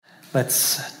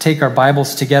Let's take our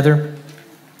Bibles together.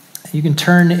 You can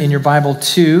turn in your Bible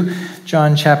to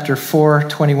John chapter 4,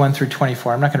 21 through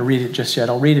 24. I'm not going to read it just yet.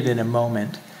 I'll read it in a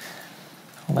moment.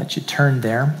 I'll let you turn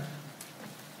there.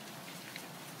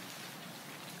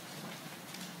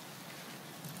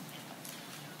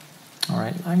 All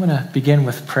right, I'm going to begin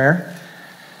with prayer.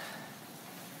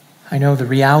 I know the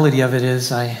reality of it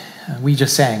is we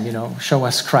just sang, Show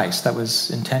Us Christ. That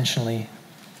was intentionally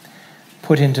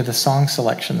put into the song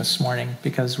selection this morning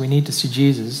because we need to see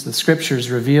Jesus. The scriptures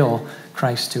reveal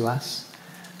Christ to us.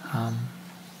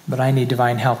 But I need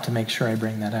divine help to make sure I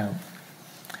bring that out.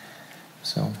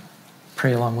 So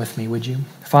pray along with me, would you?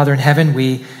 Father in heaven,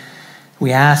 we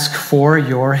ask for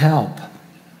your help.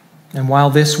 And while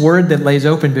this word that lays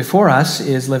open before us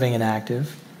is living and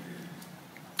active,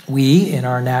 we, in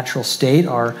our natural state,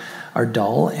 are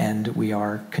dull, and we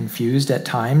are confused at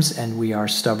times, and we are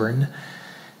stubborn,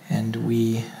 and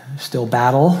we still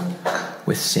battle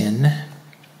with sin,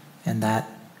 and that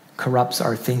corrupts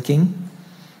our thinking.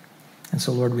 And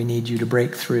so, Lord, we need you to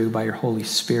break through by your Holy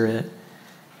Spirit.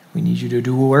 We need you to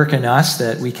do work in us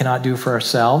that we cannot do for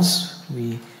ourselves.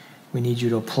 We need you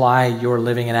to apply your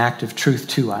living and active truth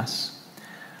to us.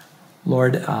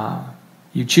 Lord,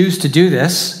 you choose to do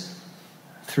this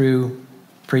through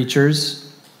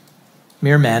preachers,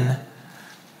 mere men.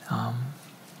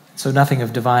 So nothing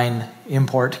of divine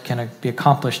import can be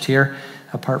accomplished here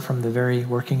apart from the very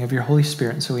working of your Holy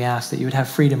Spirit. And so we ask that you would have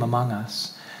freedom among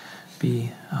us. Be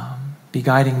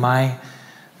guiding my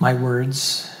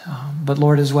words, but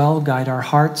Lord as well, guide our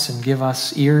hearts and give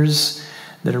us ears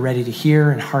that are ready to hear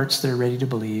and hearts that are ready to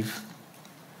believe.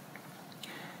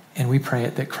 And we pray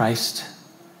it that Christ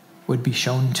would be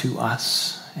shown to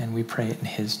us, and we pray it in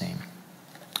his name.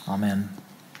 Amen.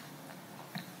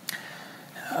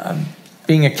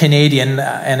 Being a Canadian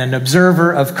and an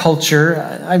observer of culture,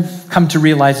 I've come to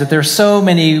realize that there are so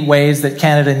many ways that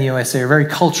Canada and the USA are very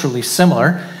culturally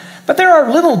similar, but there are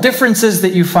little differences that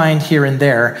you find here and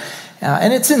there,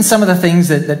 and it's in some of the things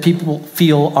that people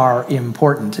feel are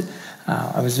important.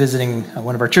 I was visiting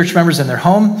one of our church members in their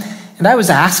home, and I was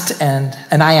asked, and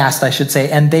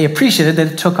they appreciated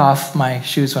that it took off my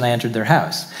shoes when I entered their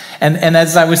house. And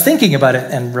as I was thinking about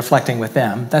it and reflecting with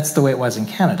them, that's the way it was in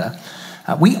Canada.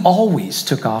 We always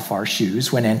took off our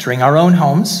shoes when entering our own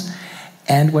homes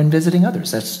and when visiting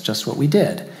others. That's just what we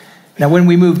did. Now, when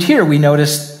we moved here, we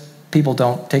noticed people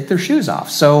don't take their shoes off.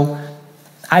 So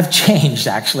I've changed,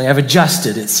 actually. I've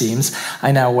adjusted, it seems.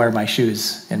 I now wear my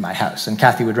shoes in my house. And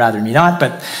Kathy would rather me not,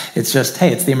 but it's just,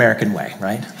 hey, it's the American way,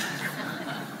 right?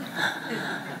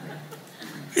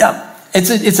 Yeah. It's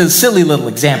a silly little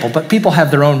example, but people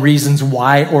have their own reasons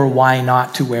why or why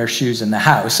not to wear shoes in the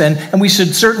house. And we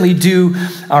should certainly do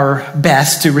our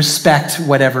best to respect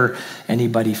whatever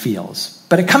anybody feels.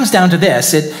 But it comes down to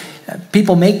this.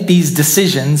 People make these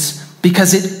decisions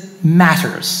because it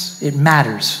matters. It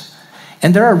matters.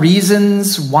 And there are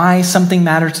reasons why something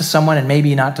matters to someone and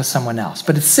maybe not to someone else.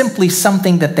 But it's simply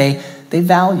something that they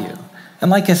value.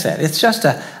 And like I said, it's just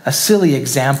a silly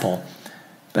example,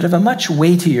 but of a much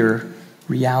weightier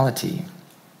reality.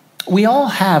 We all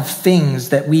have things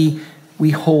that we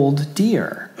hold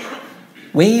dear,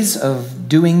 ways of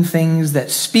doing things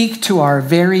that speak to our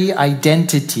very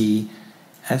identity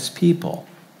as people.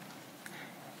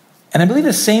 And I believe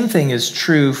the same thing is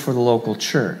true for the local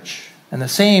church, and the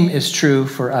same is true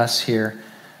for us here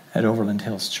at Overland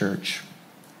Hills Church.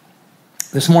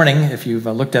 This morning, if you've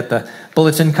looked at the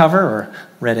bulletin cover or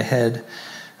read ahead,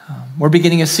 we're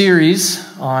beginning a series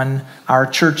on our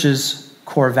church's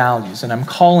core values, and I'm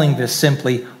calling this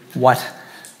simply What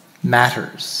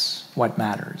Matters. What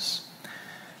matters.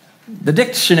 The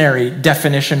dictionary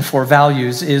definition for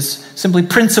values is simply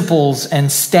principles and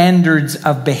standards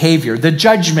of behavior, the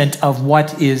judgment of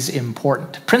what is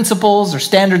important. Principles or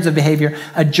standards of behavior,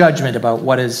 a judgment about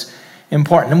what is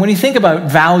important. And when you think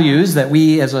about values that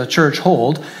we as a church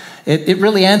hold, it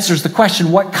really answers the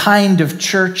question, what kind of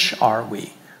church are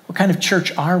we? What kind of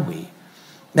church are we?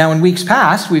 Now, in weeks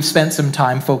past, we've spent some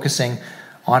time focusing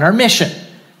on our mission.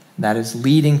 That is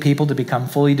leading people to become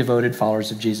fully devoted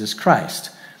followers of Jesus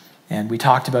Christ. And we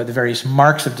talked about the various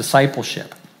marks of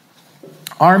discipleship.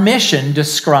 Our mission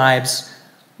describes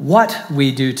what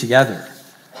we do together.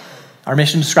 Our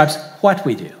mission describes what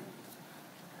we do.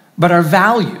 But our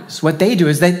values, what they do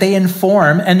is that they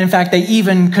inform, and in fact, they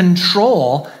even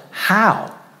control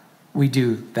how we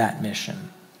do that mission.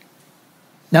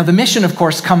 Now, the mission, of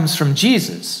course, comes from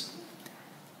Jesus.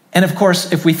 And of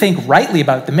course, if we think rightly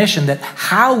about the mission, that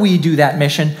how we do that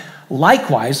mission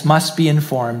likewise must be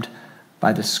informed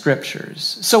by the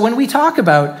scriptures. So when we talk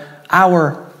about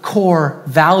our core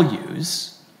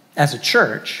values as a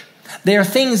church, They are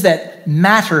things that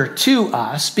matter to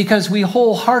us because we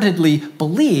wholeheartedly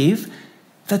believe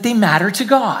that they matter to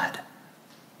God.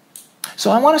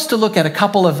 So I want us to look at a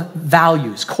couple of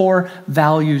values, core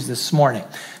values this morning.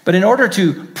 But in order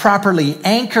to properly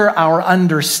anchor our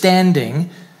understanding,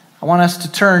 I want us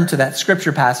to turn to that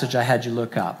scripture passage I had you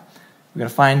look up. We're going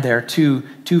to find there two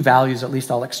values, at least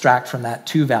I'll extract from that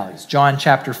two values. John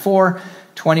chapter 4,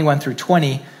 21 through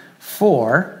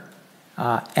 24.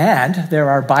 And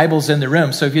there are Bibles in the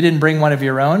room. So if you didn't bring one of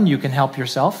your own, you can help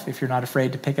yourself if you're not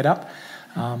afraid to pick it up.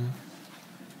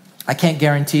 I can't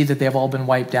guarantee that they've all been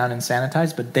wiped down and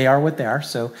sanitized, but they are what they are.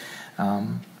 So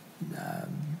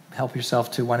help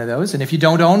yourself to one of those. And if you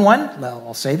don't own one, well,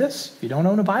 I'll say this. If you don't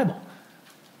own a Bible,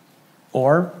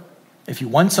 or if you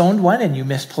once owned one and you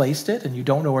misplaced it and you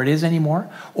don't know where it is anymore,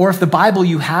 or if the Bible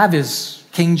you have is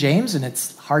King James and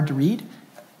it's hard to read,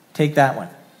 take that one.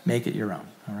 Make it your own,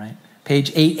 all right?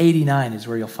 Page 889 is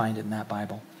where you'll find it in that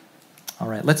Bible. All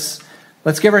right, let's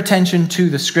give our attention to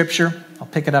the scripture. I'll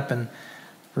pick it up in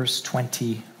verse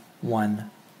 21.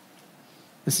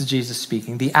 This is Jesus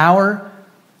speaking. The hour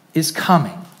is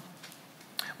coming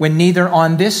when neither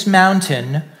on this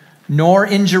mountain nor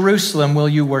in Jerusalem will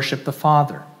you worship the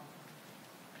Father.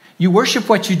 You worship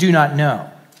what you do not know.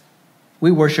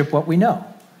 We worship what we know,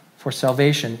 for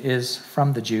salvation is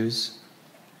from the Jews.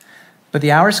 But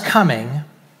the hour is coming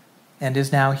and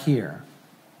is now here,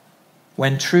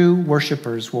 when true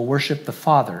worshipers will worship the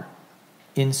Father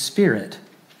in spirit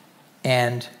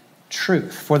and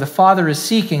truth. For the Father is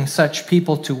seeking such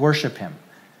people to worship him.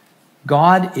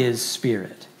 God is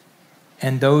spirit,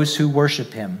 and those who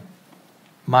worship him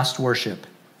must worship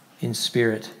in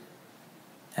spirit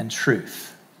and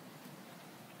truth.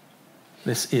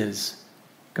 This is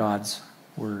God's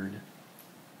word.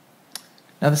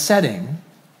 Now, the setting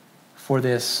for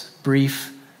this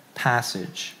brief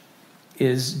passage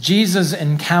is Jesus'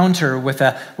 encounter with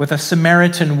a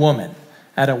Samaritan woman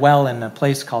at a well in a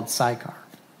place called Sychar.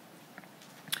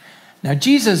 Now,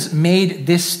 Jesus made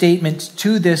this statement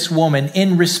to this woman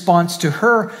in response to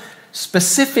her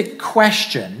specific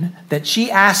question that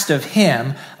she asked of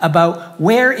him about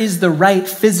where is the right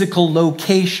physical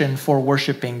location for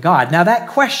worshiping God. Now, that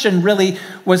question really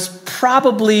was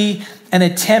probably an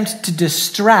attempt to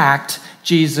distract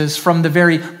Jesus from the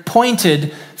very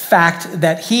pointed fact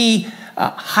that he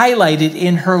highlighted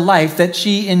in her life, that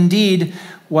she indeed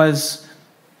was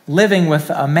living with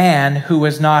a man who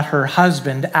was not her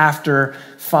husband after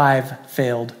 5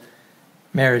 failed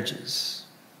marriages.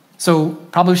 So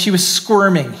probably she was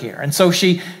squirming here. And so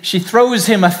she throws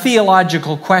him a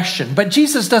theological question. But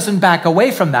Jesus doesn't back away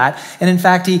from that. And in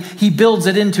fact, he builds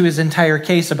it into his entire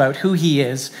case about who he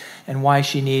is and why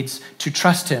she needs to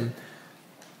trust him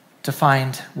to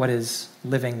find what is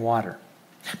living water.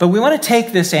 But we want to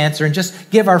take this answer and just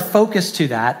give our focus to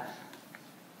that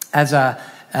as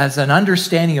an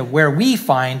understanding of where we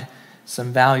find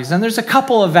some values. And there's a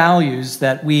couple of values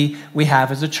that we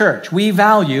have as a church. We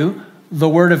value the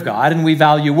Word of God and we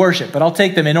value worship. But I'll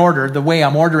take them in order. The way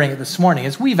I'm ordering it this morning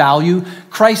is we value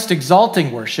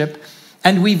Christ-exalting worship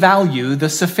and we value the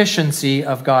sufficiency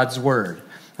of God's Word.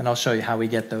 And I'll show you how we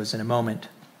get those in a moment.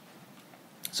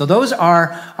 So those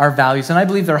are our values, and I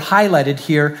believe they're highlighted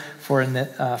here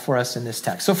for us in this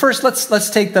text. So first, let's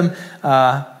take them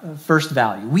first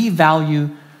value. We value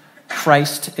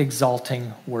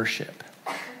Christ-exalting worship.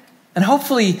 And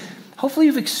hopefully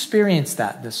you've experienced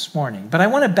that this morning, but I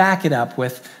want to back it up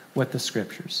with the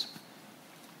scriptures.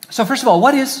 So first of all,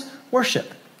 what is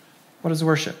worship? What is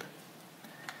worship?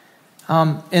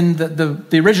 In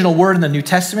the original word in the New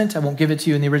Testament, I won't give it to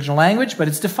you in the original language, but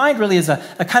it's defined really as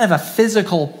a kind of a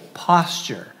physical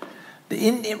posture.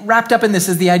 Wrapped up in this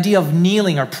is the idea of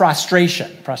kneeling or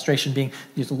prostration. Prostration being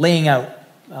just laying out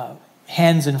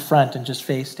hands in front and just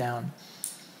face down.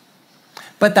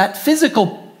 But that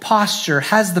physical posture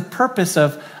has the purpose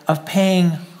of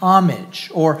paying homage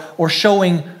or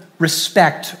showing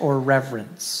respect or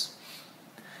reverence.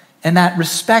 And that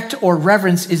respect or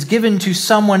reverence is given to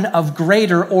someone of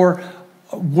greater or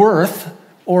worth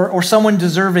or someone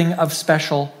deserving of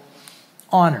special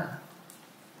honor.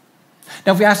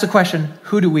 Now, if we ask the question,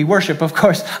 who do we worship? Of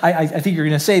course, I think you're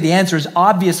going to say the answer is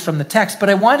obvious from the text, but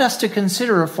I want us to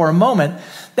consider for a moment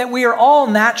that we are all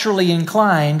naturally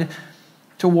inclined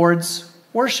towards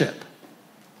worship.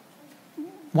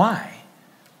 Why?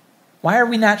 Why are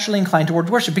we naturally inclined towards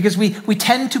worship? Because we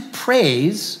tend to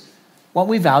praise what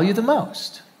we value the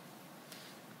most.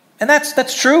 And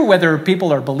that's true whether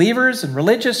people are believers and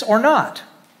religious or not.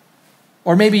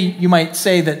 Or maybe you might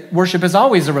say that worship is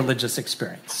always a religious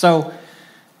experience. So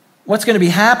what's going to be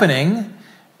happening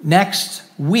next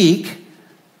week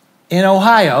in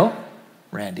Ohio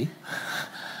Randy.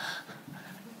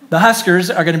 The Huskers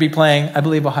are going to be playing, I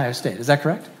believe, Ohio State. Is that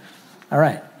correct? All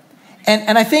right.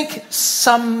 And I think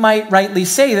some might rightly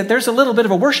say that there's a little bit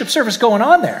of a worship service going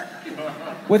on there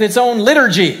with its own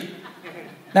liturgy.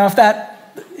 Now,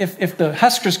 if the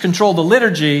Huskers control the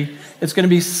liturgy, it's going to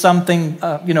be something,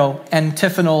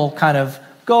 antiphonal kind of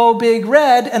go big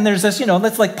red, and there's this,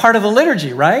 that's like part of the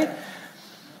liturgy, right?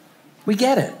 We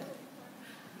get it.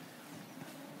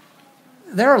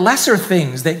 There are lesser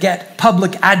things that get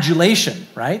public adulation,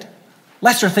 right?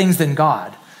 Lesser things than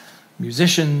God.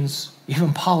 Musicians,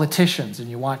 even politicians, and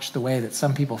you watch the way that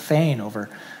some people feign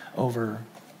over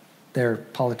their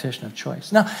politician of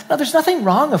choice. Now, there's nothing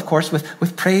wrong, of course,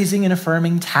 with praising and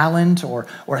affirming talent or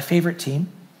a favorite team.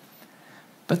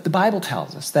 But the Bible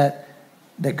tells us that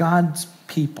God's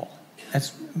people,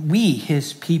 as we,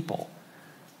 his people,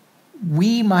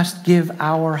 we must give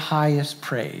our highest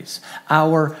praise,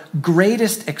 our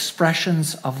greatest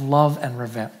expressions of love and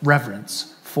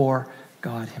reverence for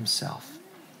God himself.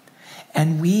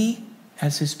 And we,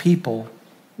 as his people,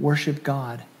 worship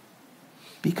God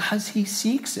because he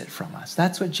seeks it from us.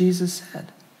 That's what Jesus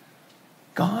said.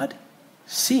 God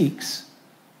seeks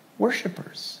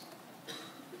worshipers.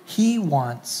 He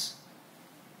wants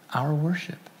our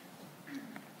worship.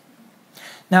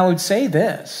 Now, I would say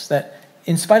this, that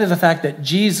in spite of the fact that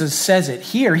Jesus says it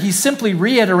here, he's simply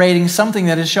reiterating something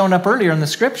that has shown up earlier in the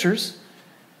scriptures.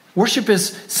 Worship is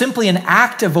simply an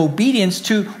act of obedience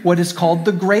to what is called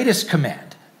the greatest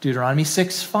command. Deuteronomy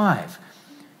 6:5.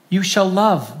 You shall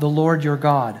love the Lord your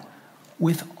God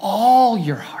with all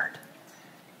your heart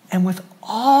and with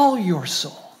all your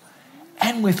soul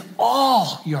and with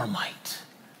all your might.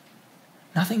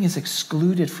 Nothing is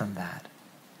excluded from that.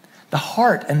 The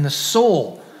heart and the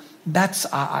soul, that's,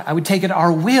 I would take it,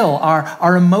 our will,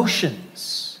 our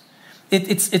emotions.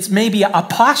 It's maybe a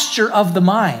posture of the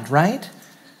mind, right?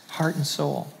 Heart and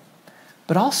soul.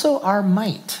 But also our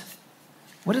might.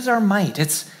 What is our might?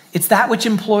 It's that which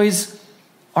employs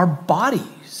our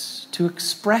bodies to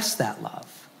express that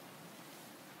love.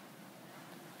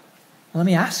 Let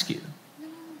me ask you,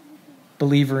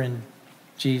 believer in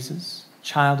Jesus,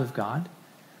 child of God,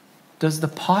 does the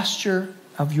posture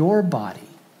of your body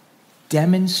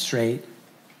demonstrate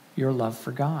your love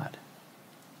for God?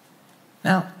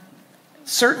 Now,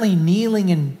 certainly kneeling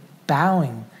and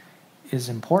bowing is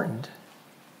important,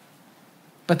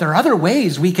 but there are other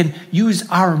ways we can use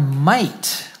our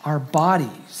might, our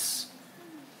bodies,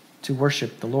 to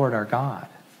worship the Lord our God.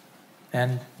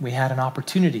 And we had an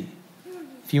opportunity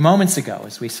a few moments ago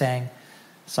as we sang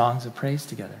songs of praise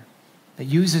together that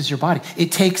uses your body.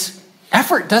 It takes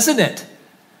effort, doesn't it?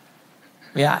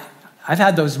 Yeah, I've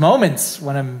had those moments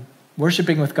when I'm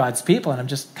worshiping with God's people and I'm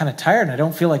just kind of tired and I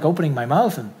don't feel like opening my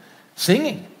mouth and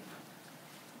singing.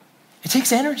 It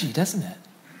takes energy, doesn't it,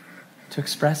 to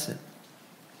express it.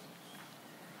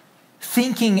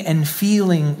 Thinking and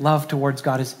feeling love towards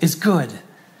God is good.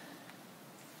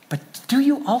 But do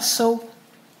you also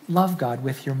love God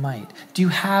with your might? Do you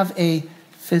have a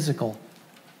physical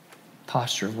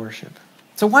posture of worship?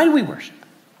 So why do we worship?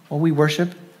 Well, we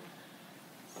worship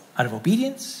out of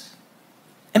obedience.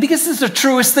 And because this is the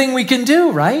truest thing we can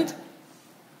do, right?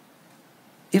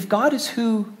 If God is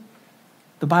who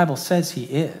the Bible says he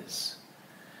is,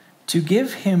 to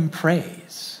give him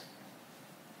praise,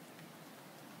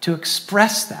 to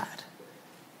express that,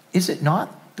 is it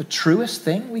not the truest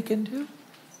thing we can do?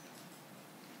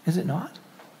 Is it not?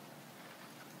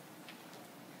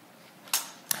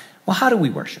 Well, how do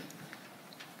we worship?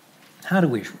 How do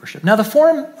we worship? Now, the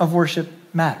form of worship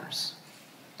matters.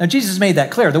 Now, Jesus made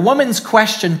that clear. The woman's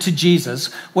question to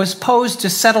Jesus was posed to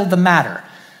settle the matter.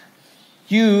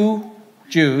 You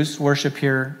Jews worship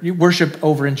here, you worship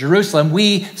over in Jerusalem.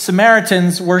 We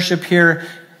Samaritans worship here.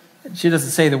 She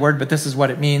doesn't say the word, but this is what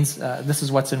it means. This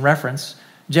is what's in reference.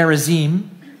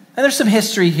 Gerizim. And there's some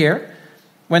history here.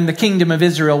 When the kingdom of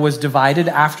Israel was divided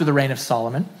after the reign of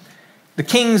Solomon, the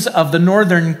kings of the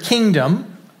northern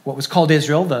kingdom, what was called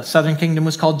Israel, the southern kingdom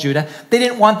was called Judah, they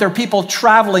didn't want their people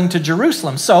traveling to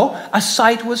Jerusalem. So a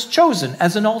site was chosen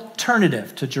as an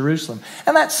alternative to Jerusalem.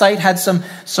 And that site had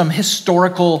some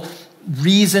historical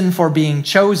reason for being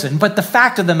chosen. But the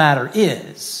fact of the matter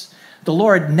is, the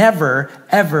Lord never,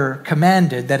 ever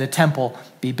commanded that a temple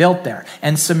be built there.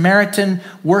 And Samaritan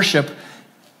worship,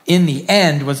 in the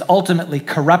end, was ultimately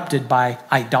corrupted by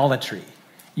idolatry,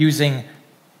 using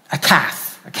a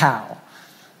calf, a cow,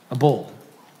 a bull,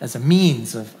 as a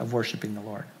means of worshiping the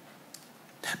Lord.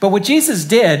 But what Jesus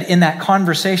did in that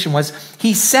conversation was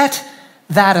he set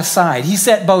that aside. He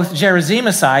set both Gerizim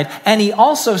aside, and he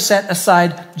also set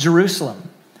aside Jerusalem.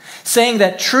 saying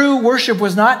that true worship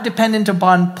was not dependent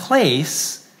upon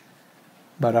place,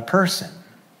 but a person.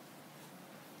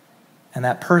 And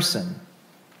that person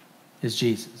is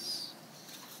Jesus.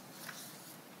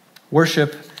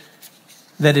 Worship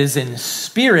that is in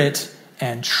spirit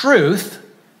and truth,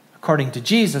 according to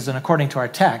Jesus and according to our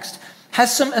text,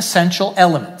 has some essential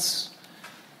elements.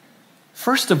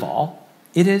 First of all,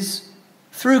 it is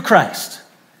through Christ.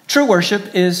 True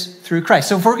worship is through Christ.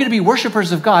 So if we're going to be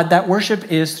worshipers of God, that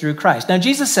worship is through Christ. Now,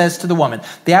 Jesus says to the woman,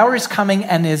 the hour is coming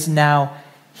and is now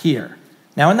here.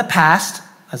 Now, in the past,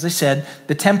 as I said,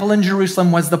 the temple in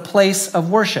Jerusalem was the place of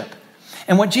worship.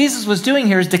 And what Jesus was doing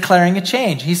here is declaring a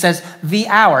change. He says, the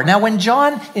hour. Now, in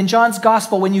John's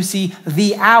gospel, when you see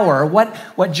the hour,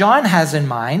 what John has in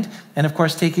mind, and of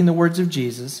course taking the words of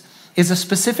Jesus, is a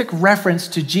specific reference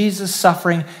to Jesus'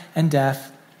 suffering and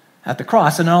death at the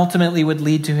cross, and ultimately would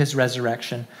lead to his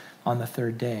resurrection on the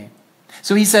third day.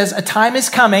 So he says, a time is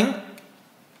coming,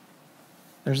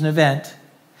 there's an event,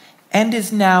 and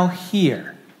is now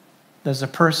here. There's a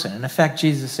person. In effect,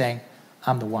 Jesus is saying,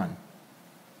 I'm the one.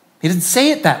 He didn't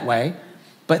say it that way,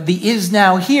 but the is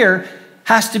now here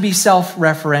has to be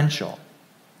self-referential.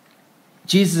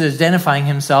 Jesus is identifying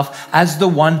himself as the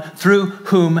one through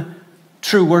whom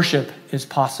true worship is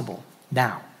possible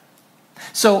now.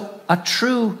 So a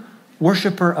true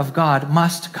worshiper of God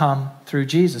must come through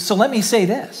Jesus. So let me say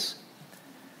this.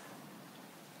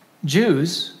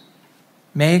 Jews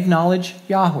may acknowledge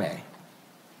Yahweh,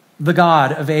 the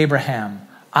God of Abraham,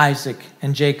 Isaac,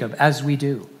 and Jacob, as we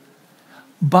do.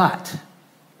 But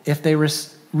if they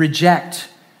reject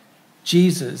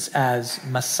Jesus as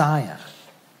Messiah,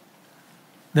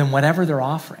 then whatever they're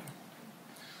offering,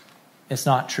 it's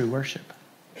not true worship.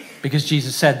 Because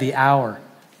Jesus said the hour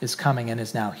is coming and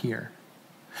is now here.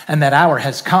 And that hour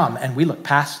has come, and we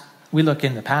look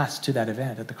in the past to that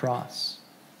event at the cross.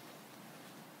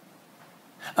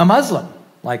 A Muslim,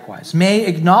 likewise, may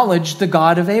acknowledge the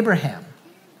God of Abraham.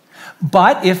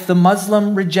 But if the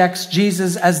Muslim rejects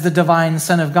Jesus as the divine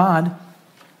Son of God,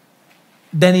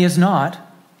 then he is not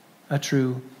a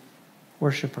true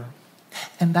worshiper.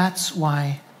 And that's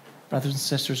why, brothers and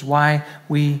sisters, why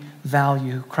we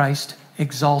value Christ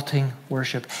exalting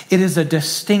worship. It is a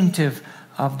distinctive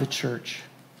of the church.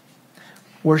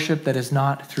 Worship that is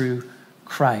not through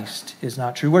Christ is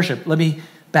not true worship. Let me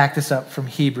back this up from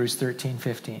Hebrews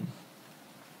 13:15.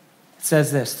 It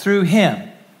says this, through him,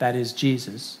 that is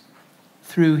Jesus,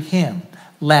 through him,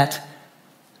 then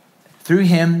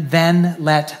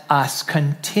let us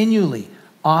continually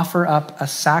offer up a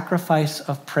sacrifice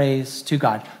of praise to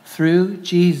God. Through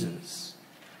Jesus,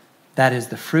 that is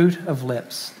the fruit of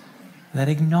lips that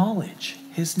acknowledge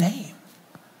his name.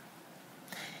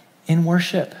 In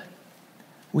worship,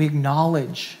 we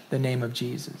acknowledge the name of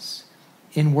Jesus.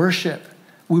 In worship,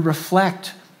 we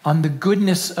reflect on the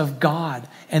goodness of God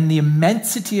and the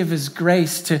immensity of his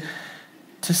grace to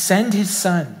send his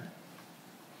Son,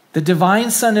 the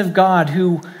divine Son of God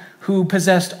who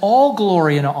possessed all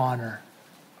glory and honor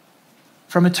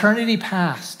from eternity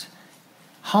past,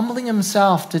 humbling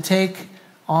himself to take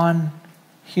on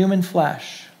human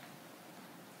flesh,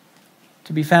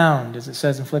 to be found, as it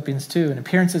says in Philippians 2, in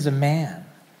appearance as a man,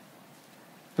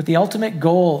 with the ultimate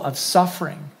goal of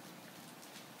suffering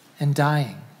and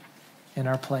dying in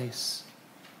our place.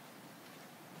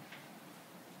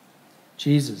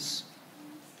 Jesus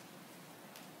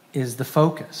is the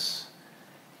focus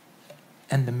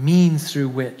and the means through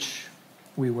which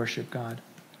we worship God.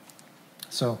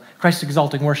 So, Christ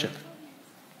exalting worship,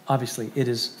 obviously, it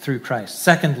is through Christ.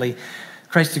 Secondly,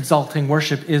 Christ exalting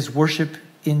worship is worship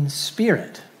in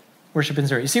spirit. Worship in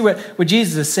spirit. You see what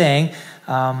Jesus is saying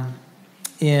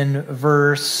in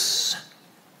verse,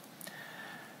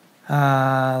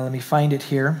 let me find it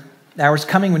here. The hour is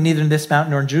coming when neither in this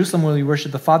mountain nor in Jerusalem will you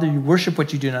worship the Father. You worship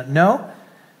what you do not know.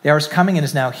 The hour is coming and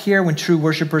is now here when true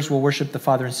worshipers will worship the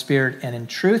Father in spirit and in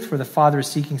truth, for the Father is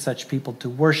seeking such people to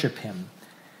worship him.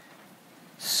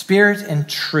 Spirit and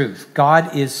truth.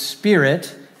 God is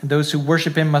spirit, and those who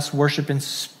worship him must worship in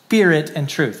spirit and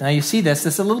truth. Now you see this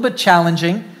is a little bit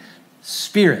challenging.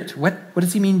 Spirit. What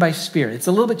does he mean by spirit? It's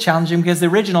a little bit challenging because the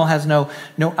original has no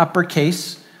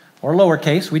uppercase or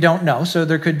lowercase. We don't know, so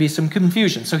there could be some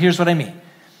confusion. So here's what I mean.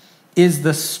 Is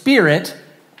the Spirit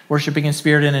worshiping in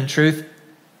spirit and in truth,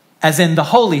 as in the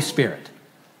Holy Spirit?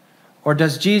 Or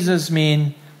does Jesus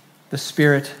mean the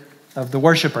Spirit of the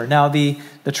worshiper? Now, the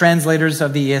translators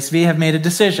of the ESV have made a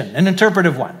decision, an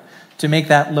interpretive one, to make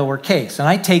that lowercase. And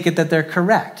I take it that they're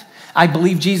correct. I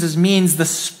believe Jesus means the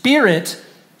Spirit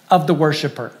of the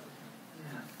worshiper.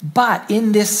 But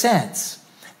in this sense,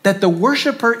 that the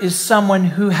worshiper is someone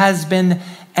who has been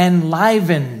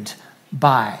enlivened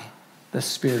by the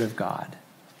Spirit of God.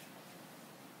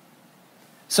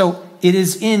 So it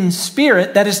is in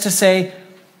spirit, that is to say,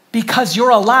 because you're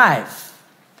alive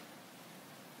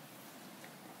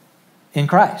in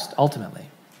Christ, ultimately.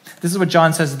 This is what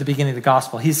John says at the beginning of the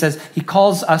gospel. He says, he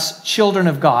calls us children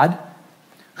of God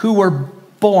who were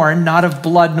born not of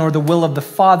blood, nor the will of the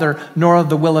Father, nor of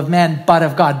the will of man, but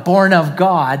of God. Born of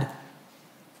God,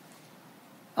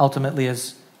 ultimately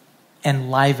is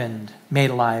enlivened, made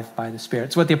alive by the Spirit.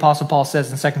 It's what the Apostle Paul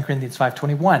says in 2 Corinthians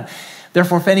 5:21.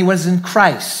 Therefore, if anyone is in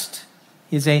Christ,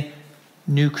 he is a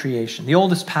new creation. The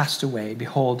old has passed away.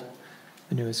 Behold,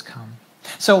 the new has come.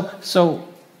 So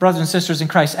brothers and sisters in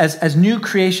Christ, as new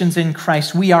creations in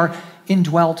Christ, we are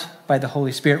indwelt by the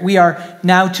Holy Spirit. We are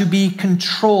now to be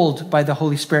controlled by the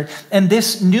Holy Spirit. And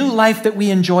this new life that we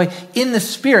enjoy in the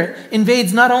Spirit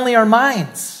invades not only our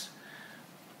minds,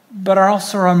 but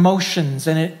also our emotions,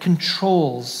 and it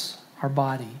controls our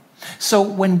body. So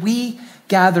when we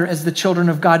gather as the children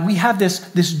of God, we have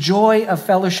this joy of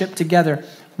fellowship together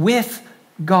with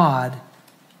God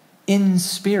in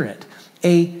spirit,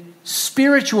 a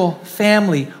spiritual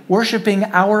family worshiping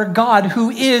our God who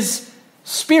is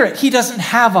spirit. He doesn't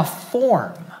have a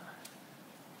form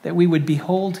that we would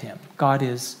behold him. God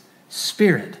is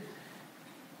spirit.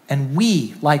 And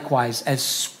we, likewise, as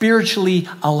spiritually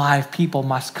alive people,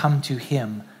 must come to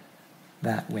him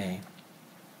that way.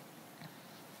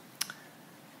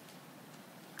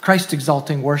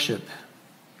 Christ-exalting worship,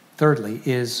 thirdly,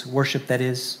 is worship that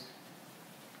is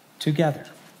together.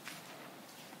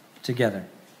 Together.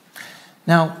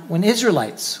 Now, when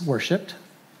Israelites worshiped,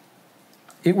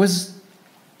 it was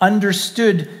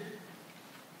understood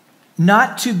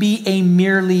not to be a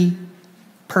merely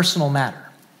personal matter.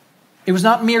 It was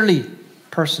not merely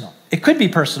personal. It could be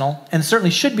personal, and certainly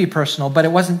should be personal, but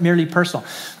it wasn't merely personal.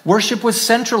 Worship was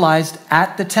centralized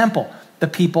at the temple. The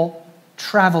people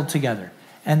traveled together,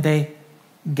 and they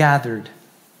gathered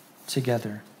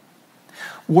together.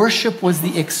 Worship was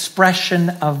the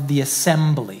expression of the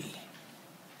assembly,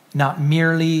 not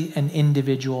merely an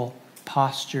individual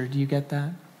posture. Do you get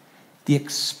that? The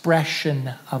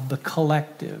expression of the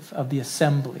collective, of the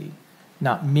assembly,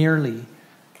 not merely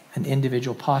an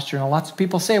individual posture. And lots of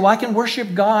people say, well, I can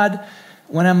worship God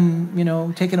when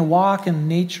I'm, taking a walk in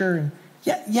nature. And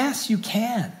yes, you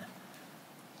can.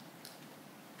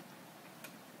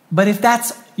 But if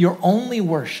that's your only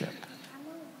worship,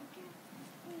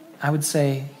 I would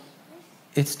say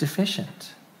it's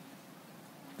deficient.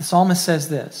 The psalmist says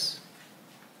this,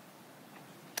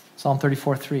 Psalm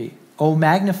 34:3, "Oh,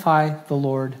 magnify the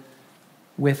Lord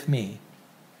with me,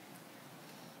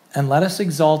 and let us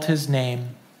exalt his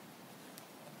name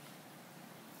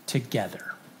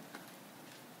together."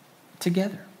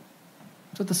 Together.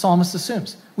 That's what the psalmist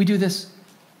assumes. We do this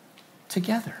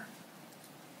together.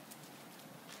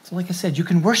 So like I said, you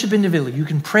can worship individually. You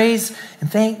can praise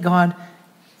and thank God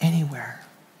anywhere.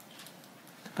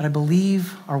 But I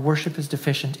believe our worship is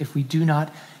deficient if we do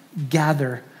not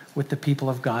gather with the people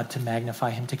of God to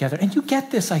magnify him together. And you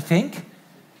get this, I think.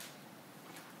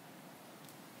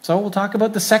 So we'll talk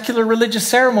about the secular religious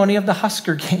ceremony of the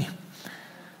Husker game.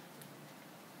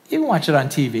 You can watch it on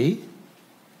TV.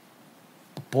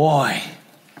 But boy,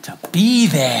 to be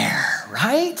there,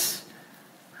 right?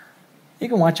 You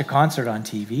can watch a concert on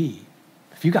TV.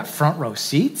 If you got front row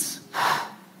seats,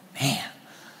 man,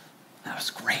 that was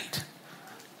great.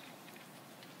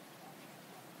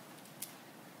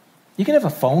 You can have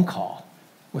a phone call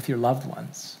with your loved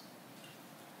ones.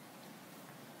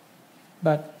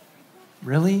 But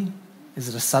really, is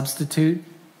it a substitute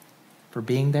for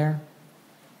being there?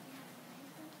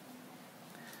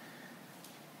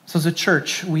 So as a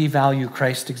church, we value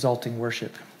Christ-exalting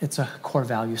worship. It's a core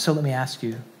value. So let me ask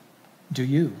you, do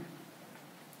you?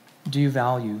 Do you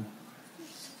value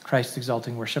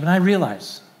Christ-exalting worship? And I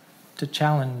realize to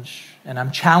challenge, and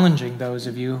I'm challenging those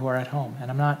of you who are at home,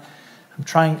 and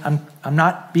I'm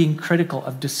not being critical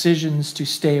of decisions to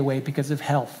stay away because of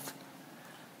health,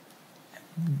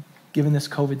 given this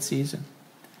COVID season.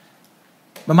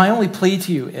 But my only plea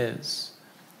to you is,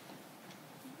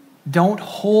 don't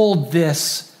hold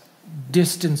this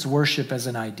distance worship as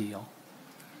an ideal.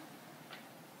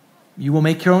 You will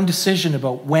make your own decision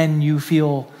about when you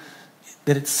feel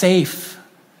that it's safe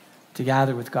to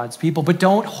gather with God's people, but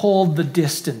don't hold the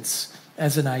distance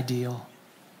as an ideal.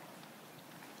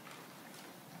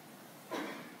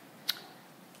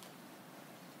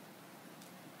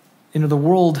 The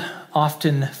world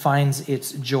often finds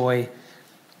its joy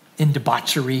in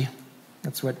debauchery.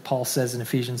 That's what Paul says in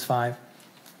Ephesians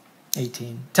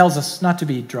 5:18. Tells us not to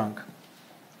be drunk,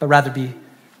 but rather be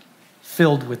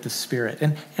filled with the Spirit.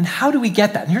 And how do we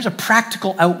get that? And here's a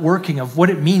practical outworking of what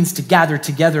it means to gather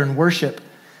together and worship.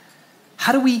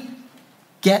 How do we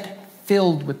get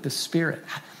filled with the Spirit?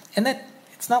 And that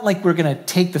it's not like we're going to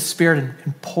take the Spirit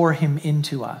and pour him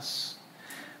into us,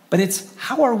 but it's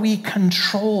how are we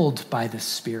controlled by the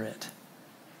Spirit?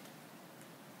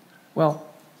 Well,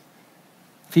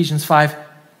 Ephesians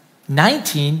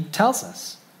 5:19 tells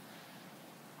us,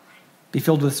 be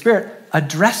filled with the Spirit,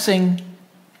 addressing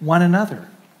one another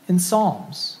in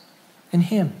psalms, in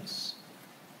hymns,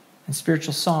 in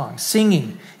spiritual songs,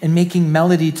 singing and making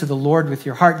melody to the Lord with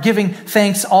your heart, giving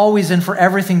thanks always and for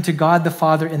everything to God the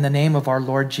Father in the name of our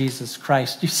Lord Jesus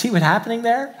Christ. You see what's happening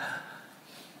there?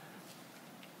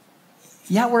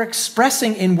 Yeah, we're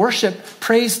expressing in worship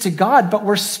praise to God, but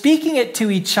we're speaking it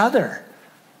to each other.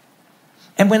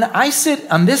 And when I sit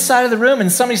on this side of the room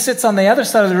and somebody sits on the other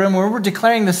side of the room where we're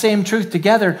declaring the same truth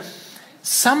together,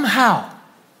 somehow,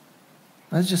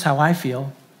 that's just how I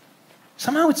feel,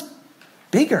 somehow it's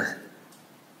bigger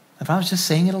if I was just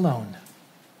saying it alone.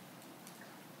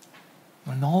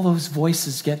 When all those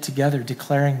voices get together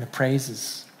declaring the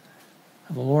praises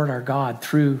of the Lord our God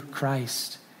through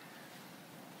Christ,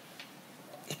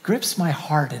 it grips my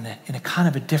heart in a kind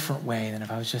of a different way than if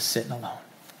I was just sitting alone.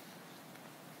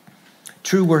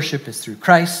 True worship is through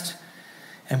Christ,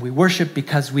 and we worship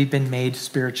because we've been made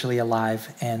spiritually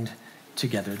alive and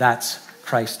together. That's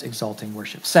Christ-exalting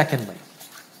worship. Secondly,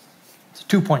 it's a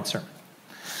 2-point sermon.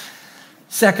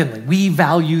 Secondly, we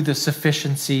value the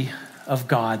sufficiency of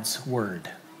God's word.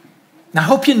 Now, I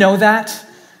hope you know that,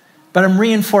 but I'm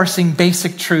reinforcing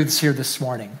basic truths here this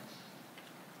morning.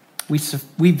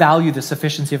 We value the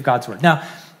sufficiency of God's word. Now,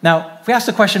 if we ask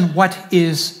the question, what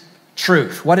is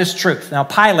truth? What is truth? Now,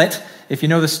 Pilate, if you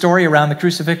know the story around the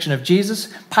crucifixion of Jesus,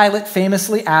 Pilate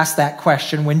famously asked that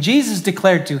question when Jesus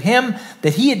declared to him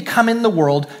that he had come in the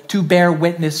world to bear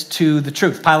witness to the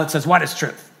truth. Pilate says, what is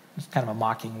truth? It's kind of a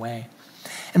mocking way.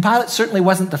 And Pilate certainly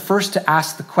wasn't the first to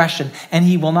ask the question, and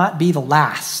he will not be the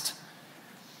last.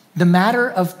 The matter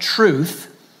of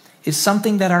truth is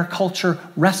something that our culture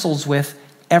wrestles with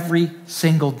every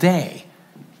single day.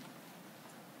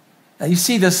 Now, you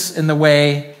see this in the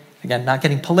way, again, not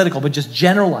getting political, but just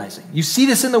generalizing. You see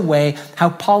this in the way how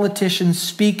politicians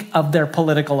speak of their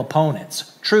political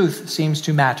opponents. Truth seems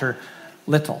to matter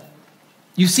little.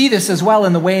 You see this as well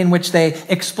in the way in which they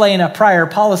explain a prior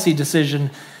policy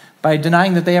decision by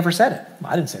denying that they ever said it.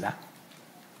 Well, I didn't say that.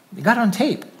 You got it on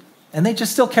tape, and they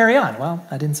just still carry on. Well,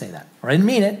 I didn't say that, or I didn't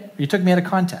mean it, or you took me out of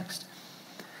context.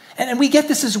 And we get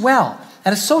this as well.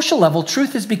 At a social level,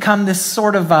 truth has become this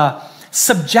sort of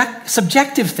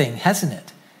subjective thing, hasn't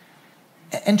it?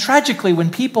 And tragically,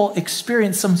 when people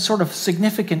experience some sort of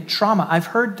significant trauma, I've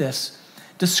heard this,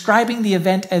 describing the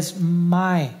event as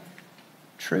my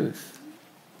truth.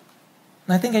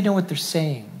 And I think I know what they're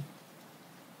saying.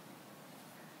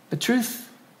 But truth,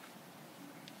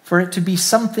 for it to be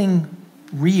something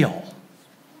real,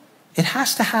 it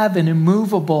has to have an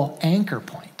immovable anchor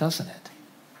point, doesn't it?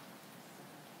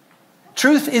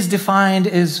 Truth is defined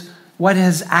as what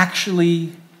has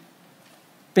actually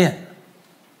been,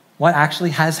 what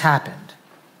actually has happened.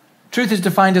 Truth is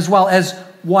defined as well as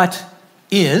what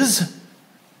is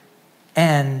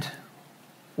and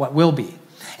what will be.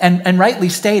 And rightly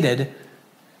stated,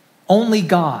 only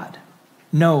God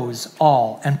knows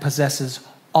all and possesses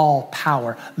all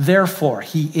power. Therefore,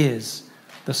 he is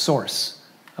the source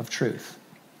of truth.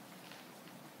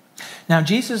 Now,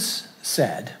 Jesus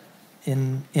said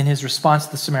in his response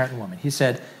to the Samaritan woman, he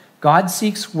said, God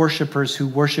seeks worshipers who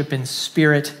worship in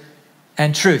spirit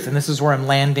and truth. And this is where I'm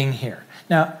landing here.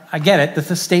 Now, I get it, that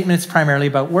the statement is primarily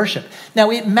about worship. Now,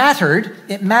 it mattered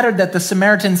that the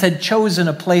Samaritans had chosen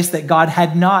a place that God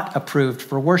had not approved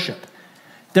for worship.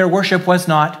 Their worship was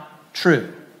not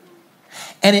true.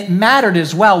 And it mattered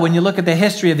as well, when you look at the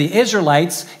history of the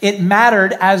Israelites, it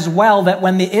mattered as well that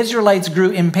when the Israelites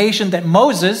grew impatient that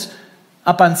Moses,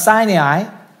 up on Sinai,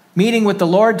 meeting with the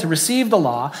Lord to receive the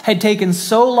law, had taken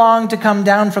so long to come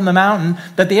down from the mountain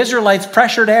that the Israelites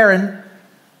pressured Aaron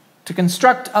to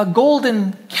construct a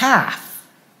golden calf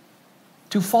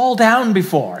to fall down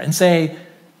before and say,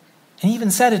 and he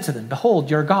even said it to them, behold,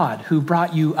 your God who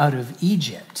brought you out of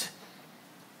Egypt,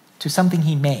 to something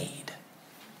he made.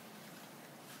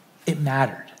 It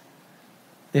mattered.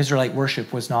 The Israelite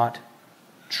worship was not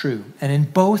true. And in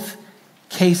both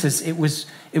cases, it was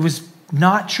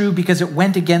not true because it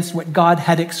went against what God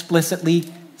had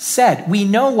explicitly said. We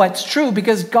know what's true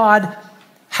because God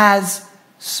has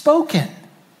spoken.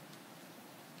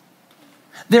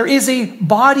 There is a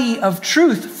body of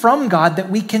truth from God that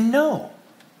we can know.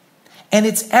 And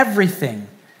it's everything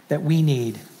that we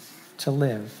need to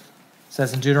live. It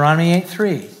says in Deuteronomy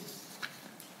 8:3,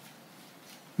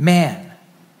 man.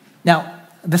 Now,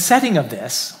 the setting of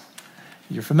this,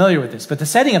 you're familiar with this, but the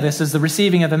setting of this is the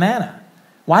receiving of the manna.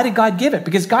 Why did God give it?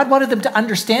 Because God wanted them to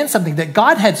understand something that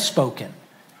God had spoken.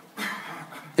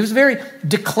 It was a very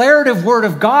declarative word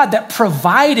of God that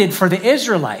provided for the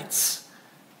Israelites.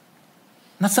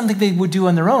 Not something they would do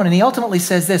on their own. And he ultimately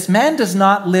says this, man does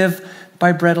not live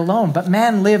by bread alone, but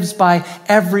man lives by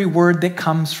every word that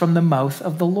comes from the mouth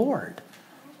of the Lord.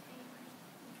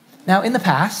 Now, in the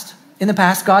past,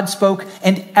 God spoke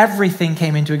and everything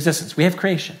came into existence. We have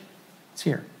creation. It's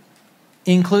here,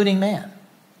 including man.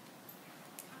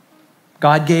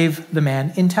 God gave the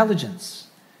man intelligence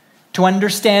to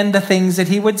understand the things that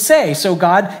he would say. So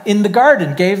God, in the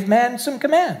garden, gave man some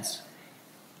commands.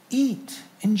 Eat,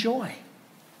 enjoy.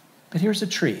 But here's a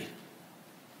tree.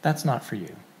 That's not for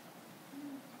you.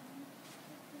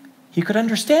 He could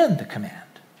understand the command.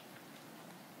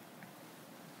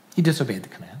 He disobeyed the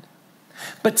command.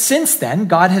 But since then,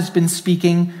 God has been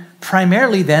speaking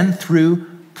primarily then through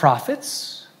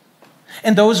prophets.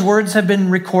 And those words have been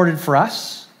recorded for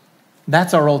us.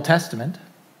 That's our Old Testament.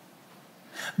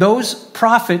 Those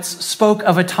prophets spoke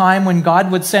of a time when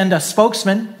God would send a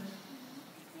spokesman,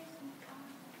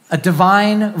 a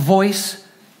divine voice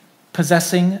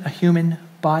possessing a human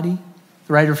body.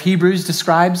 The writer of Hebrews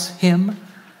describes him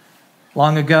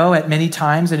long ago at many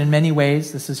times and in many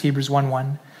ways. This is Hebrews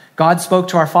 1:1. God spoke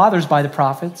to our fathers by the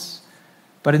prophets,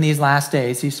 but in these last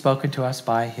days he's spoken to us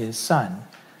by his Son,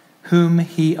 whom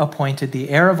he appointed the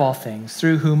heir of all things,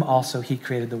 through whom also he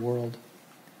created the world.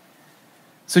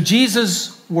 So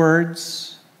Jesus'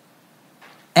 words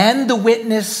and the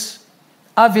witness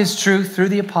of his truth through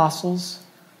the apostles,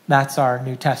 that's our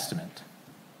New Testament.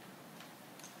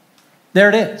 There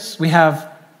it is. We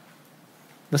have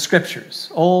the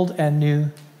scriptures, Old and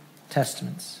New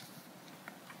Testaments.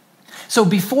 So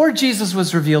before Jesus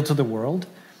was revealed to the world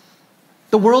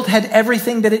had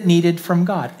everything that it needed from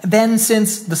God. Then,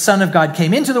 since the Son of God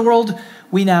came into the world,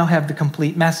 we now have the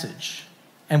complete message,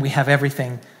 and we have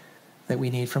everything that we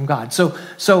need from God. So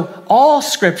all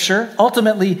Scripture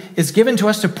ultimately is given to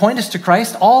us to point us to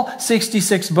Christ. All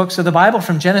 66 books of the Bible,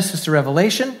 from Genesis to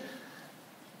Revelation.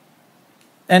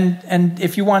 And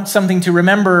if you want something to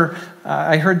remember,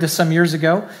 I heard this some years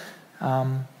ago.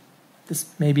 This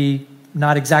may be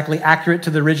not exactly accurate to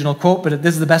the original quote, but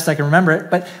this is the best I can remember it.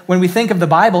 But when we think of the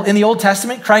Bible, in the Old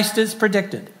Testament, Christ is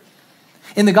predicted.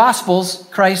 In the Gospels,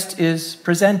 Christ is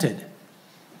presented.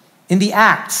 In the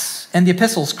Acts and the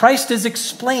Epistles, Christ is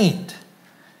explained.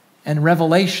 And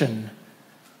Revelation,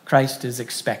 Christ is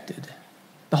expected.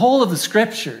 The whole of the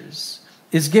Scriptures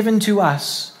is given to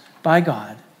us by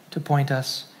God to point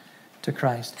us to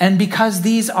Christ. And because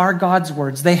these are God's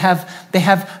words, they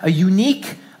have a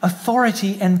unique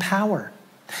authority and power.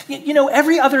 You know,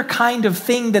 every other kind of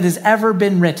thing that has ever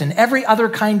been written, every other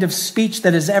kind of speech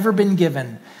that has ever been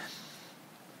given,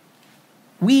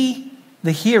 we,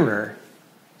 the hearer,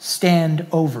 stand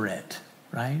over it,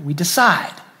 right? We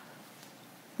decide.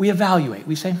 We evaluate.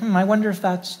 We say, I wonder if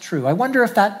that's true. I wonder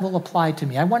if that will apply to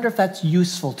me. I wonder if that's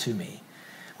useful to me.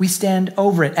 We stand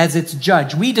over it as its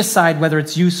judge. We decide whether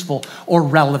it's useful or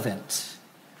relevant.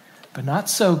 But not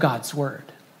so God's word.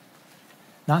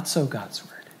 Not so God's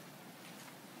word.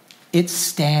 It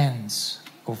stands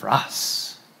over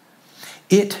us.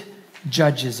 It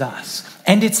judges us.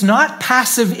 And it's not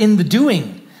passive in the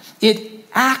doing. It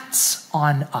acts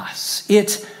on us.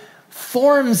 It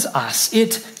forms us.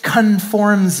 It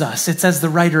conforms us. It's as the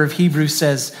writer of Hebrews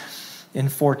says in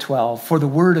 4:12, for the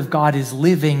word of God is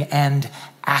living and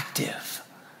active,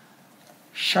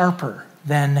 sharper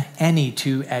than any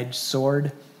two-edged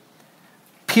sword,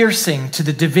 piercing to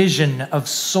the division of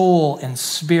soul and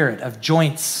spirit, of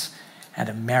joints and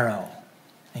of marrow.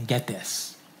 And get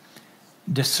this,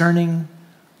 discerning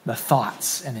the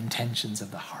thoughts and intentions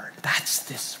of the heart. That's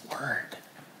this word.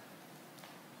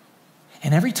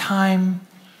 And every time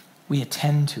we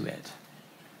attend to it,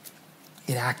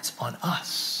 it acts on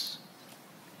us.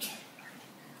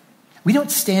 We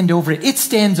don't stand over it. It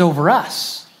stands over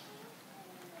us.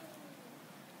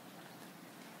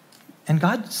 And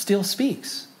God still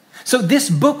speaks. So this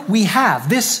book we have,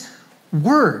 this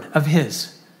word of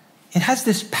his, it has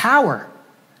this power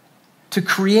to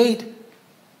create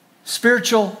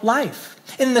spiritual life.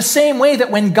 In the same way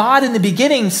that when God in the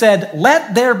beginning said,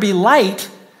 let there be light,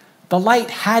 the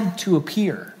light had to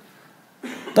appear.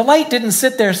 The light didn't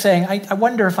sit there saying, I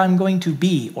wonder if I'm going to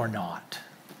be or not.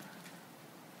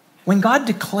 When God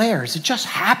declares, it just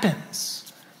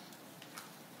happens.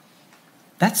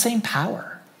 That same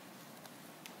power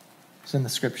is in the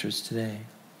scriptures today.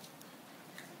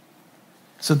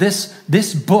 So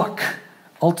this book,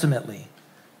 ultimately,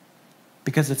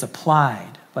 because it's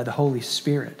applied by the Holy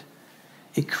Spirit,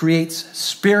 it creates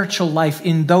spiritual life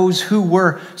in those who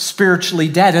were spiritually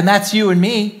dead. And that's you and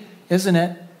me, isn't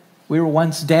it? We were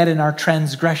once dead in our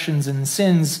transgressions and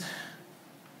sins,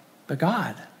 but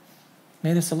God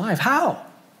made us alive. How?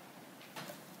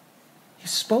 He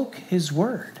spoke his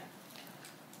word.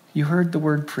 You heard the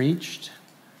word preached.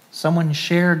 Someone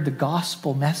shared the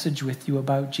gospel message with you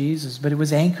about Jesus, but it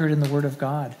was anchored in the word of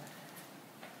God.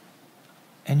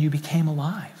 And you became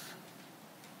alive.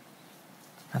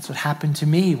 That's what happened to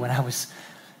me when I was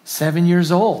 7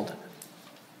 years old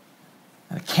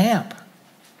at a camp,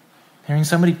 hearing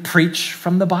somebody preach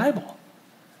from the Bible.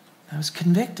 I was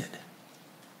convicted.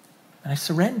 And I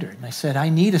surrendered. And I said, I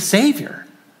need a Savior.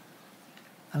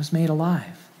 I was made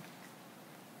alive.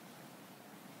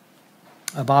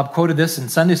 Bob quoted this in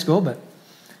Sunday school, and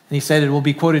he said it will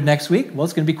be quoted next week. Well,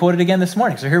 it's going to be quoted again this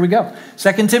morning. So here we go.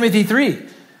 2 Timothy 3,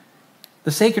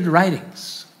 the sacred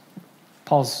writings.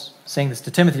 Paul's saying this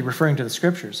to Timothy, referring to the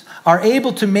scriptures, are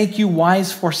able to make you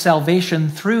wise for salvation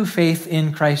through faith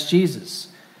in Christ Jesus.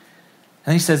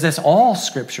 And he says this, all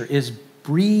scripture is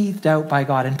breathed out by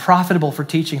God and profitable for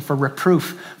teaching, for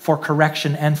reproof, for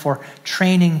correction, and for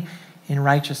training in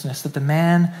righteousness, that the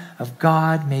man of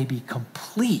God may be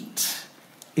complete,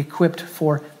 equipped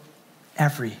for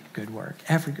every good work.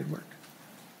 Every good work.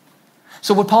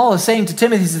 So what Paul is saying to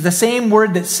Timothy is the same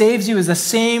word that saves you is the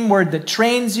same word that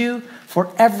trains you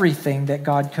for everything that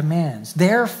God commands.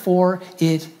 Therefore,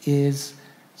 it is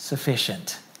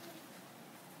sufficient.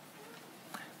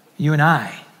 You and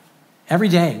I, every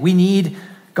day, we need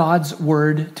God's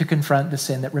word to confront the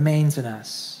sin that remains in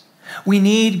us. We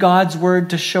need God's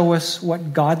word to show us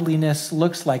what godliness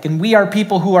looks like. And we are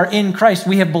people who are in Christ.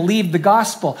 We have believed the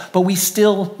gospel, but we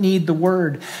still need the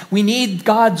word. We need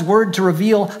God's word to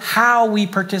reveal how we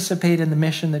participate in the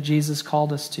mission that Jesus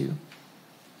called us to.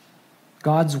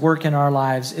 God's work in our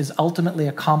lives is ultimately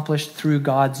accomplished through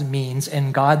God's means,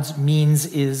 and God's means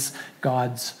is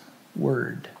God's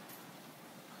word.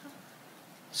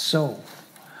 So,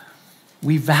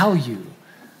 we value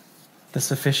the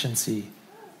sufficiency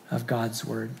of God's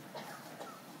word.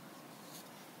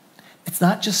 It's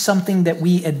not just something that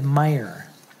we admire,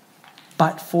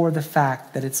 but for the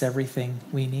fact that it's everything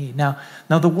we need. Now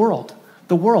the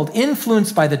world,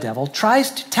 influenced by the devil,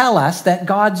 tries to tell us that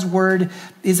God's word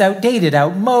is outdated,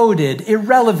 outmoded,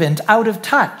 irrelevant, out of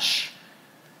touch.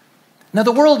 Now,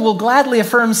 the world will gladly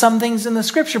affirm some things in the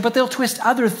scripture, but they'll twist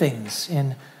other things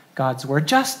in God's word,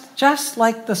 just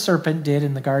like the serpent did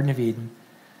in the Garden of Eden.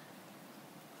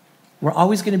 We're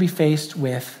always going to be faced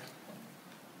with,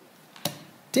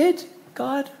 did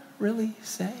God really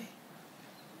say?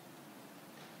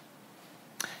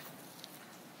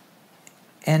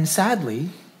 And sadly,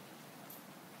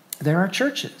 there are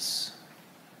churches.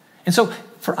 And so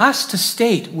for us to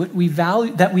state what we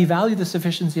value, that we value the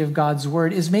sufficiency of God's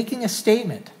word, is making a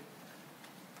statement.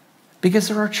 Because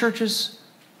there are churches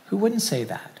who wouldn't say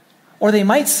that. Or they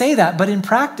might say that, but in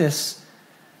practice,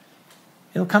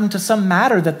 it'll come to some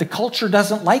matter that the culture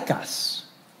doesn't like us.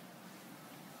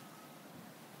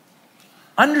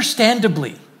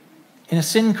 Understandably, in a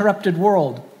sin-corrupted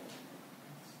world,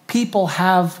 people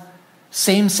have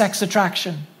same-sex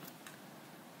attraction.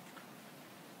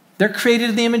 They're created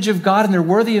in the image of God and they're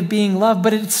worthy of being loved,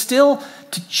 but it's still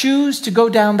to choose to go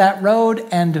down that road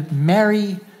and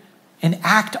marry and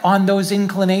act on those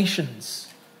inclinations.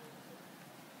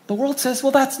 The world says,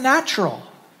 well, that's natural.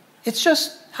 It's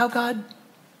just how God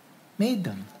made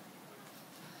them.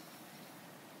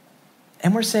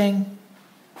 And we're saying,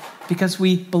 because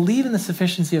we believe in the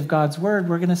sufficiency of God's word,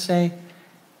 we're going to say,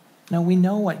 no, we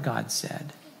know what God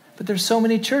said. But there's so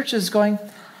many churches going,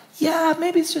 yeah,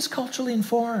 maybe it's just culturally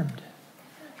informed.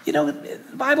 You know, the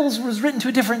Bible was written to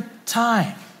a different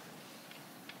time.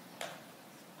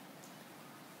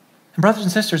 And brothers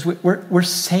and sisters, we're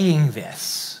saying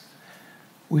this.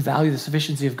 We value the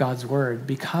sufficiency of God's word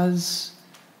because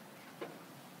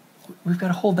we've got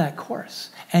to hold that course.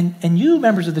 And you,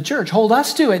 members of the church, hold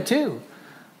us to it too.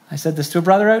 I said this to a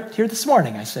brother out here this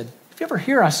morning. I said, if you ever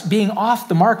hear us being off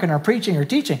the mark in our preaching or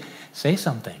teaching, say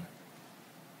something.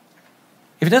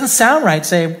 If it doesn't sound right,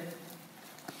 say,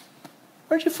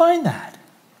 where'd you find that?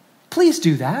 Please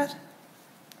do that.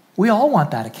 We all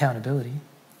want that accountability.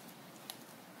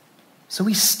 So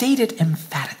we state it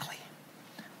emphatically.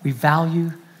 We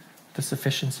value the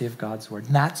sufficiency of God's word.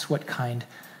 And that's what kind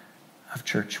of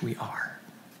church we are.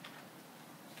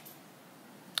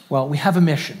 Well, we have a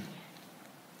mission,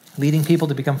 leading people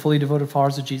to become fully devoted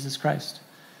followers of Jesus Christ.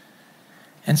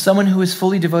 And someone who is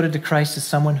fully devoted to Christ is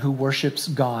someone who worships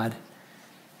God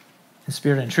in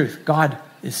spirit and truth. God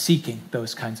is seeking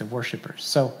those kinds of worshipers.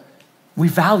 So we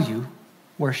value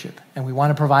worship, and we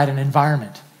want to provide an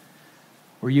environment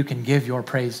where you can give your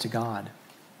praise to God.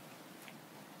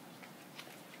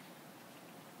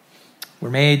 We're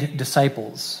made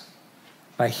disciples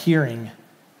by hearing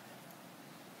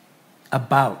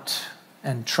about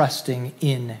and trusting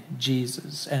in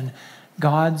Jesus. And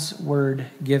God's word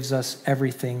gives us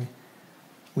everything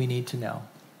we need to know.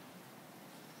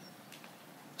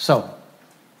 So,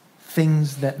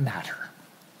 things that matter.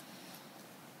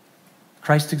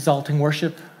 Christ-exalting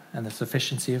worship and the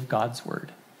sufficiency of God's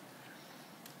word.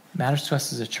 It matters to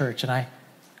us as a church, and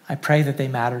I pray that they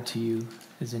matter to you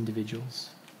as individuals.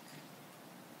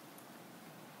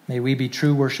 May we be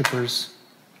true worshipers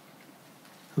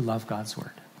who love God's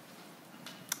word.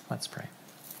 Let's pray.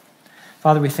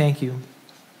 Father, we thank you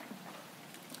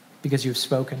because you've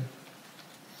spoken.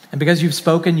 And because you've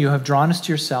spoken, you have drawn us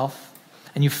to yourself,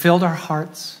 and you've filled our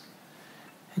hearts,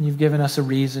 and you've given us a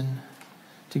reason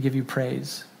to give you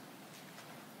praise.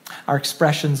 Our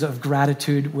expressions of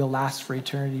gratitude will last for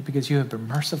eternity because you have been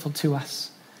merciful to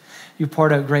us. You've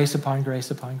poured out grace upon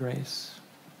grace upon grace.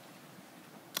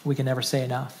 We can never say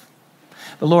enough.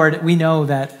 But Lord, we know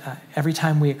that every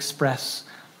time we express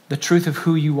the truth of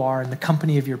who you are in the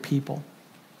company of your people,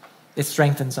 it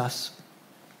strengthens us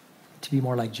to be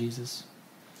more like Jesus.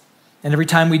 And every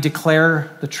time we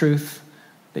declare the truth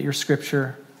that your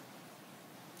scripture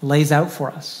lays out for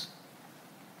us,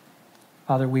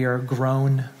 Father, we are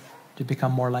grown to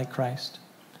become more like Christ.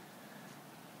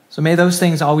 So may those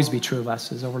things always be true of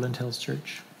us as Overland Hills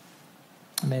Church.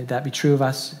 And may that be true of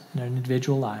us in our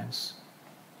individual lives.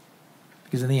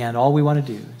 Because in the end, all we want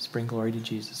to do is bring glory to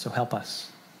Jesus. So help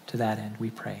us to that end, we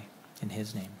pray in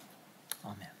his name.